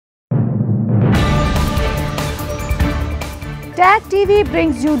Tag TV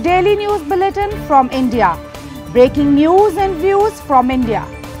brings you daily news bulletin from India. Breaking news and views from India.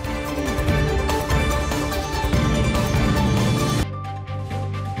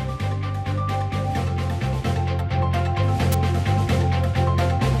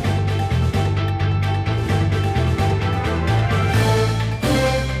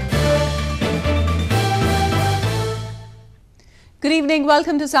 Good evening.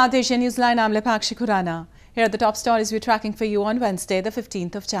 Welcome to South Asia Newsline. I'm Lepakshi Khurana. Here are the top stories we're tracking for you on Wednesday, the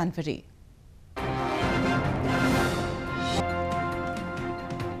 15th of January.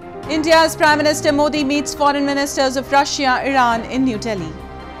 India's Prime Minister Modi meets foreign ministers of Russia, Iran in New Delhi.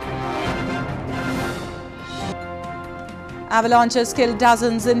 Avalanches killed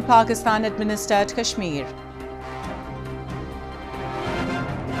dozens in Pakistan-administered Kashmir.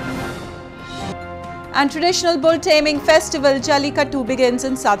 And traditional bull taming festival Jallikattu begins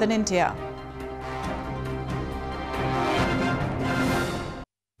in southern India.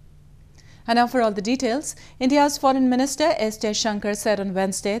 And now for all the details. India's Foreign Minister S. Jaishankar said on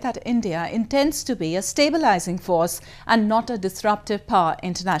Wednesday that India intends to be a stabilizing force and not a disruptive power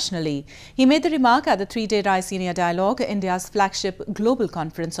internationally. He made the remark at the three-day Raisina Dialogue, India's flagship global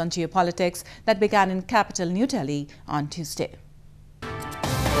conference on geopolitics that began in capital New Delhi on Tuesday.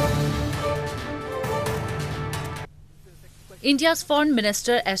 India's Foreign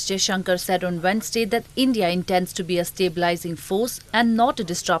Minister S. Jaishankar said on Wednesday that India intends to be a stabilizing force and not a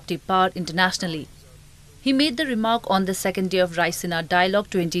disruptive power internationally. He made the remark on the second day of Raisina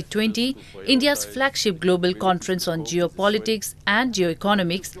Dialogue 2020, India's flagship global conference on geopolitics and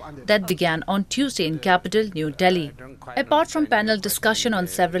geoeconomics that began on Tuesday in capital New Delhi. Apart from panel discussion on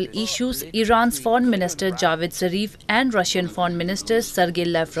several issues, Iran's Foreign Minister Javad Zarif and Russian Foreign Minister Sergei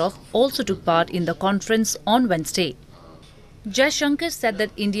Lavrov also took part in the conference on Wednesday. Jaishankar said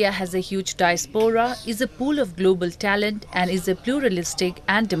that India has a huge diaspora, is a pool of global talent and is a pluralistic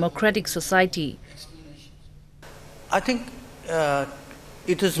and democratic society. I think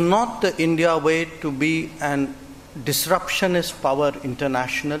it is not the India way to be an disruptionist power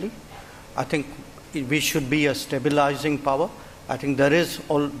internationally. I think we should be a stabilizing power. I think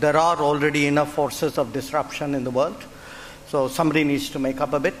there are already enough forces of disruption in the world. So somebody needs to make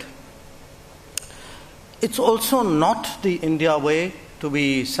up a bit. It's also not the India way to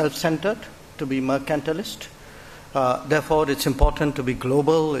be self-centered, to be mercantilist. Therefore, it's important to be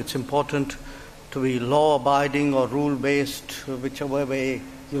global. It's important to be law-abiding or rule-based, whichever way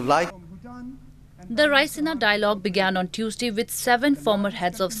you like. The Raisina Dialogue began on Tuesday with 7 former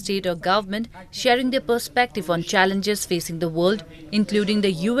heads of state or government sharing their perspective on challenges facing the world, including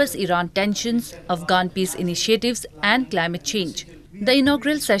the US-Iran tensions, Afghan peace initiatives and climate change. The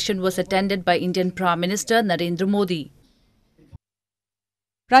inaugural session was attended by Indian Prime Minister Narendra Modi.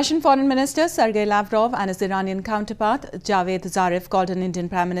 Russian Foreign Minister Sergei Lavrov and his Iranian counterpart Javad Zarif called on Indian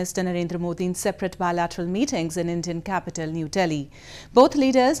Prime Minister Narendra Modi in separate bilateral meetings in Indian capital New Delhi. Both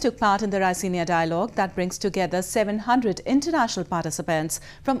leaders took part in the Raisina Dialogue that brings together 700 international participants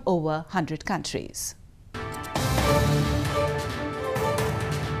from over 100 countries.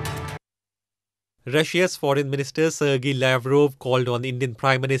 Russia's Foreign Minister Sergei Lavrov called on Indian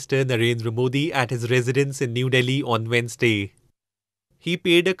Prime Minister Narendra Modi at his residence in New Delhi on Wednesday. He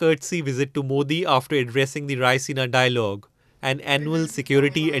paid a courtesy visit to Modi after addressing the Raisina Dialogue, an annual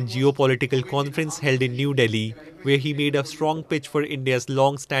security and geopolitical conference held in New Delhi, where he made a strong pitch for India's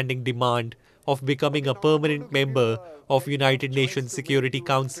long-standing demand of becoming a permanent member of United Nations Security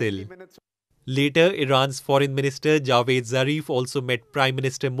Council. Later, Iran's Foreign Minister Javad Zarif also met Prime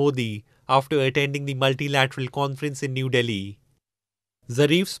Minister Modi after attending the multilateral conference in New Delhi.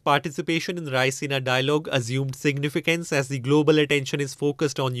 Zarif's participation in the Raisina Dialogue assumed significance as the global attention is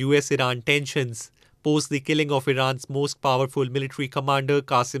focused on US-Iran tensions post the killing of Iran's most powerful military commander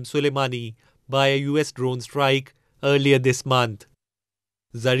Qasem Soleimani by a US drone strike earlier this month.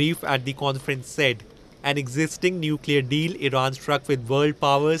 Zarif at the conference said an existing nuclear deal Iran struck with world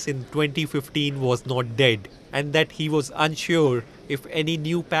powers in 2015 was not dead, and that he was unsure if any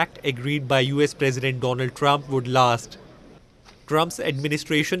new pact agreed by US President Donald Trump would last. Trump's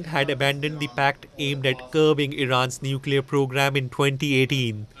administration had abandoned the pact aimed at curbing Iran's nuclear program in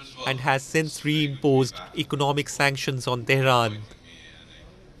 2018 and has since reimposed economic sanctions on Tehran.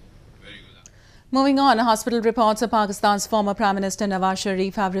 Moving on, hospital reports of Pakistan's former Prime Minister Nawaz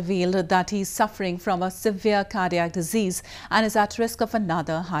Sharif have revealed that he is suffering from a severe cardiac disease and is at risk of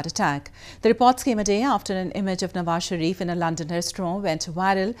another heart attack. The reports came a day after an image of Nawaz Sharif in a London restaurant went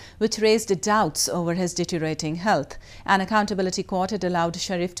viral, which raised doubts over his deteriorating health. An accountability court had allowed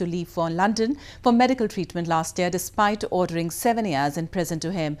Sharif to leave for London for medical treatment last year, despite ordering 7 years in prison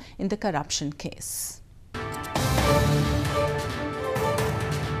to him in the corruption case.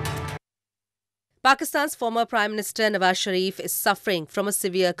 Pakistan's former Prime Minister Nawaz Sharif is suffering from a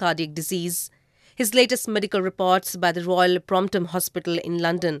severe cardiac disease. His latest medical reports by the Royal Prompton Hospital in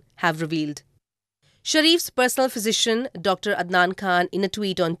London have revealed. Sharif's personal physician, Dr. Adnan Khan, in a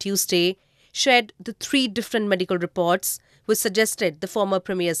tweet on Tuesday, shared the 3 different medical reports which suggested the former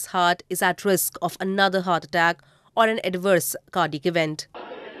Premier's heart is at risk of another heart attack or an adverse cardiac event.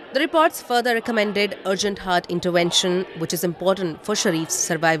 The reports further recommended urgent heart intervention, which is important for Sharif's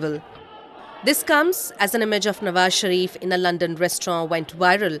survival. This comes as an image of Nawaz Sharif in a London restaurant went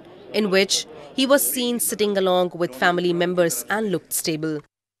viral, in which he was seen sitting along with family members and looked stable.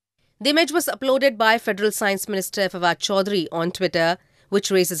 The image was uploaded by Federal Science Minister Fawad Chaudhry on Twitter, which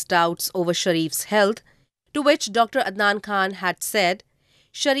raises doubts over Sharif's health, to which Dr. Adnan Khan had said,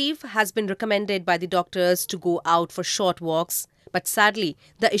 Sharif has been recommended by the doctors to go out for short walks, but sadly,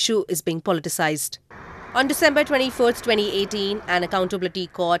 the issue is being politicized. On December 24, 2018, an accountability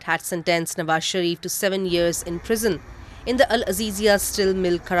court had sentenced Nawaz Sharif to 7 years in prison in the Al Azizia steel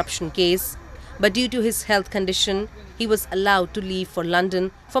mill corruption case, but due to his health condition, he was allowed to leave for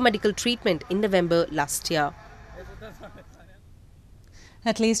London for medical treatment in November last year.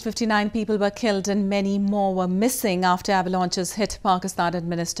 At least 59 people were killed and many more were missing after avalanches hit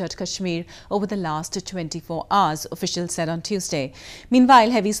Pakistan-administered Kashmir over the last 24 hours, officials said on Tuesday. Meanwhile,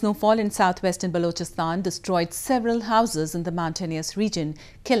 heavy snowfall in southwestern Balochistan destroyed several houses in the mountainous region,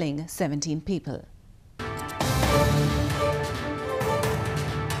 killing 17 people.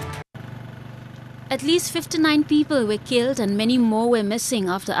 At least 59 people were killed and many more were missing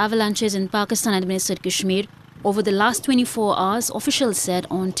after avalanches in Pakistan-administered Kashmir over the last 24 hours, officials said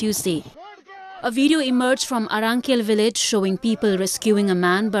on Tuesday. A video emerged from Arankil village showing people rescuing a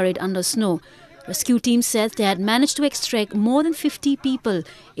man buried under snow. Rescue teams said they had managed to extract more than 50 people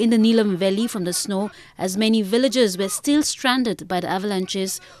in the Neelam Valley from the snow, as many villagers were still stranded by the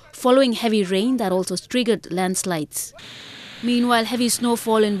avalanches following heavy rain that also triggered landslides. Meanwhile, heavy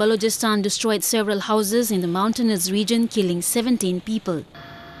snowfall in Balochistan destroyed several houses in the mountainous region, killing 17 people.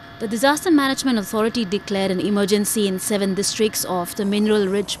 The Disaster Management Authority declared an emergency in 7 districts of the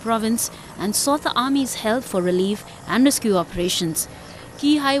mineral-rich province and sought the army's help for relief and rescue operations.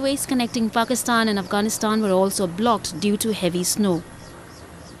 Key highways connecting Pakistan and Afghanistan were also blocked due to heavy snow.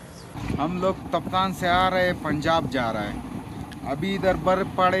 हम लोग तप्तान से आ रहे पंजाब जा रहा है अभी इधर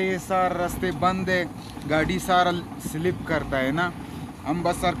बर्फ पड़े सारे रास्ते बंद है गाड़ी सारा स्लिप करता है ना हम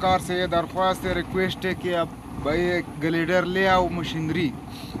बस सरकार से ये दरख्वास्त है रिक्वेस्ट है कि अब भाई ग्लेडर ले आओ मशीनरी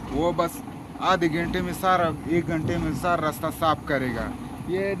वो बस आधे घंटे में सारा 1 घंटे में सारा रास्ता साफ करेगा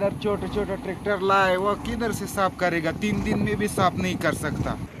ये इधर छोटे छोटे ट्रैक्टर लाए वो किधर से साफ करेगा 3 दिन में भी साफ नहीं कर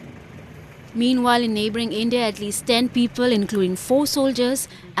सकता. Meanwhile, in neighboring India, at least 10 people, including 4 soldiers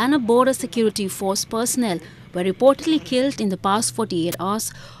and a border security force personnel, were reportedly killed in the past 48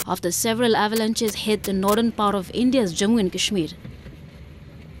 hours after several avalanches hit the northern part of India's Jammu and Kashmir.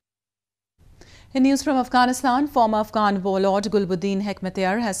 In news from Afghanistan, former Afghan warlord Gulbuddin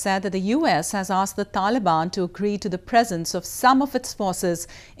Hekmatyar has said that the US has asked the Taliban to agree to the presence of some of its forces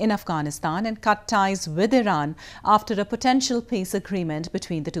in Afghanistan and cut ties with Iran after a potential peace agreement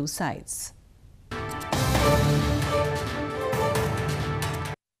between the two sides.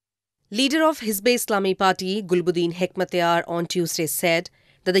 Leader of Hizb-e-Islami Party, Gulbuddin Hekmatyar, on Tuesday said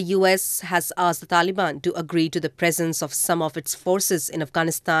that the US has asked the Taliban to agree to the presence of some of its forces in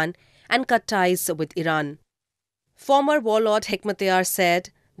Afghanistan and cut ties with Iran. Former warlord Hekmatyar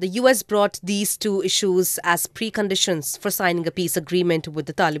said the US brought these two issues as preconditions for signing a peace agreement with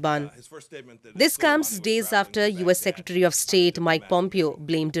the Taliban. This comes days after US Secretary of State Mike Pompeo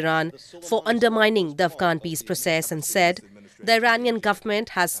blamed Iran for undermining the Afghan peace process and said the Iranian government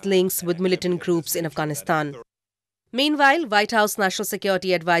has links with militant groups in Afghanistan. Meanwhile, White House National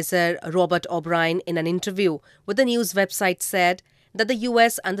Security Advisor Robert O'Brien, in an interview with the news website, said that the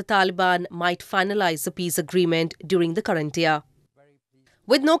US and the Taliban might finalize a peace agreement during the current year.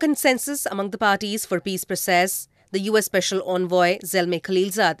 With no consensus among the parties for peace process, the US Special Envoy Zalmay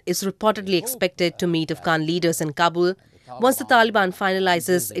Khalilzad is reportedly expected to meet Afghan leaders in Kabul once the Taliban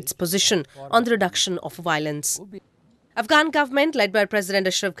finalizes its position on the reduction of violence. Afghan government led by President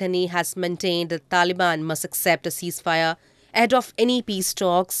Ashraf Ghani has maintained that Taliban must accept a ceasefire ahead of any peace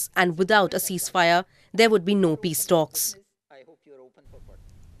talks, and without a ceasefire, there would be no peace talks.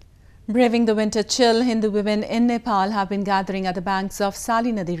 Braving the winter chill, Hindu women in Nepal have been gathering at the banks of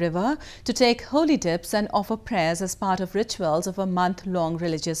Sali Nadi river to take holy dips and offer prayers as part of rituals of a month-long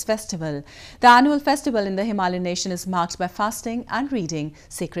religious festival. The annual festival in the Himalayan nation is marked by fasting and reading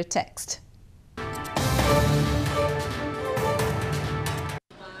sacred text.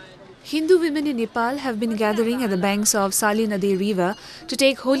 Hindu women in Nepal have been gathering at the banks of Sali Nadi river to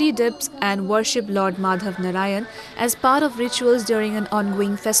take holy dips and worship Lord Madhav Narayan as part of rituals during an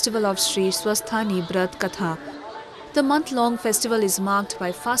ongoing festival of Sri Swasthani Brat Katha. The month-long festival is marked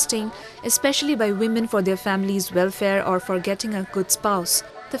by fasting, especially by women for their family's welfare or for getting a good spouse.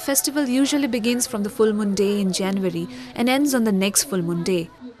 The festival usually begins from the full moon day in January and ends on the next full moon day.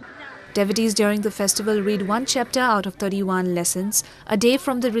 Devotees during the festival read one chapter out of 31 lessons a day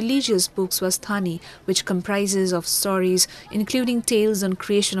from the religious book Swasthani, which comprises of stories including tales on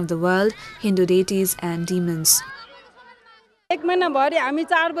creation of the world, Hindu deities and demons. एक महिनाभरि हामी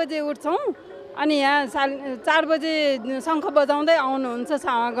 4 बजे उठ्छौं अनि यहाँ 4 बजे शंख बजाउँदै आउनुहुन्छ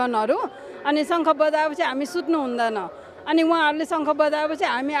सागनहरु अनि शंख बजाएपछि हामी सुत्नु हुँदैन अनि उहाँहरुले शंख बजाएपछि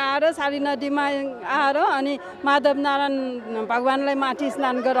हामी आएर साली नदीमा आएर अनि माधव नारायण भगवानलाई माथि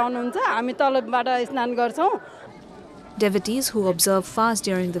स्नान गराउनुहुन्छ हामी तलबाट स्नान गर्छौं. Devotees who observe fast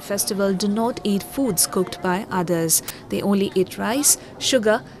during the festival do not eat foods cooked by others. They only eat rice,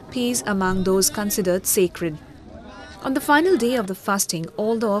 sugar, peas among those considered sacred. On the final day of the fasting,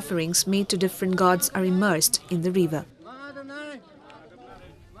 all the offerings made to different gods are immersed in the river.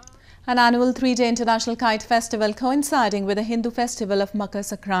 An annual 3-day international kite festival coinciding with the Hindu festival of Makar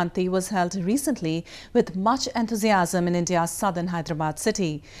Sankranti was held recently with much enthusiasm in India's southern Hyderabad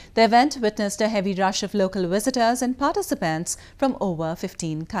city. The event witnessed a heavy rush of local visitors and participants from over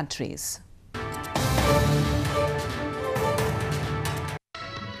 15 countries.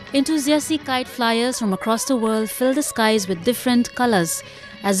 Enthusiastic kite flyers from across the world filled the skies with different colors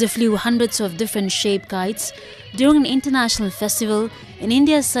as they flew hundreds of different shaped kites during an international festival in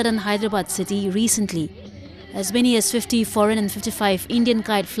India's southern Hyderabad city recently. As many as 50 foreign and 55 Indian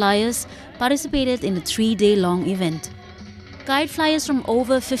kite flyers participated in the 3-day-long event. Kite flyers from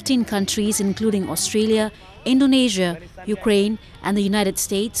over 15 countries including Australia, Indonesia, Ukraine and the United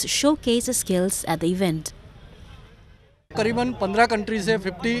States showcased their skills at the event. करीबन 15 country से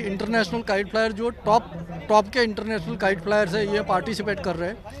 50 international kite flyer जो top के international kite flyers है ये participate कर रहे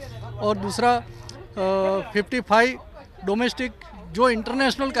हैं और दूसरा 55 डोमेस्टिक जो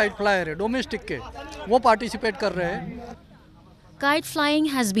इंटरनेशनल काइट फ्लायर है डोमेस्टिक के वो पार्टिसिपेट कर रहे हैं. Kite flying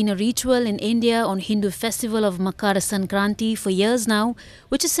has been a ritual in India on Hindu festival of Makar Sankranti for years now,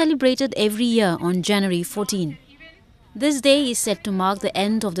 which is celebrated every year on January 14. This day is set to mark the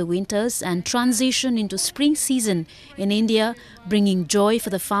end of the winters and transition into spring season in India, bringing joy for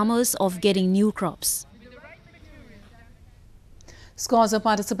the farmers of getting new crops. Scores of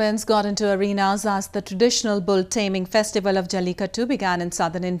participants got into arenas as the traditional bull taming festival of Jallikattu began in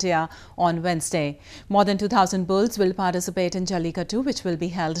southern India on Wednesday. More than 2,000 bulls will participate in Jallikattu, which will be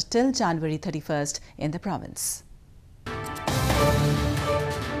held till January 31st in the province.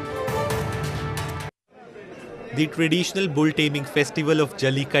 The traditional bull taming festival of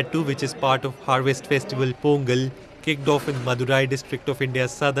Jallikattu, which is part of Harvest Festival Pongal, kicked off in Madurai district of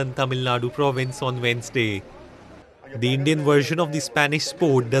India's southern Tamil Nadu province on Wednesday. The Indian version of the Spanish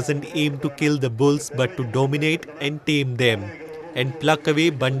sport doesn't aim to kill the bulls but to dominate and tame them and pluck away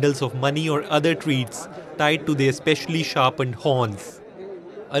bundles of money or other treats tied to their specially sharpened horns.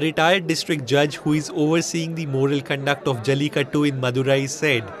 A retired district judge who is overseeing the moral conduct of Jallikattu in Madurai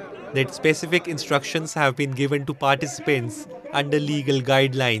said that specific instructions have been given to participants under legal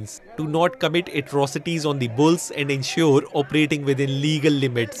guidelines to not commit atrocities on the bulls and ensure operating within legal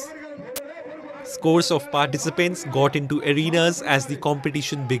limits. Scores of participants got into arenas as the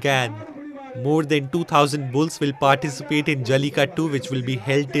competition began. More than 2,000 bulls will participate in Jallikattu, which will be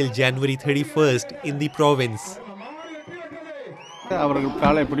held till January 31st in the province.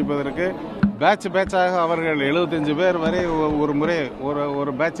 Batch பேட்சாக அவர்கள் 75 பேர் வரை ஒரு முறை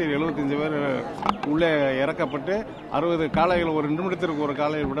ஒரு பேட்சில் 75 பேர் உள்ளே இறக்கப்பட்டு 60 காளைகள் ஒரு நிமிடத்திற்கு ஒரு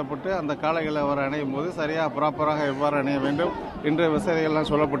காளையில் விடப்பட்டு அந்த காளைகளை அவர் அணையும் போது சரியா ப்ராப்பராக எவ்வாறு அணைய வேண்டும் என்ற விவசாயிகள்லாம்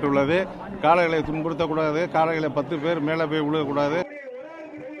சொல்லப்பட்டுள்ளது. காளைகளை துன்புறுத்தக்கூடாது, காளைகளை 10 பேர் மேலே போய் விழக்கூடாது.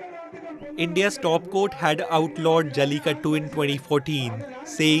 India's top court had outlawed Jallikattu in 2014,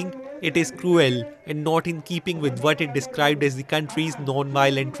 saying it is cruel and not in keeping with what it described as the country's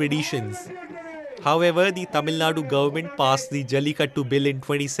non-violent traditions. However, the Tamil Nadu government passed the Jallikattu bill in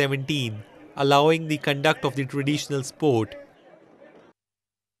 2017, allowing the conduct of the traditional sport.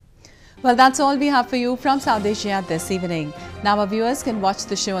 Well, that's all we have for you from South Asia this evening. Now our viewers can watch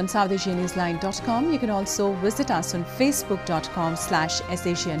the show on SouthAsiaNewsline.com. You can also visit us on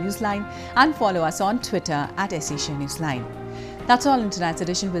Facebook.com/SAsiaNewsline and follow us on Twitter @SAsiaNewsline. That's all in tonight's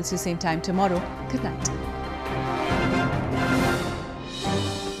edition. We'll see you same time tomorrow. Good night.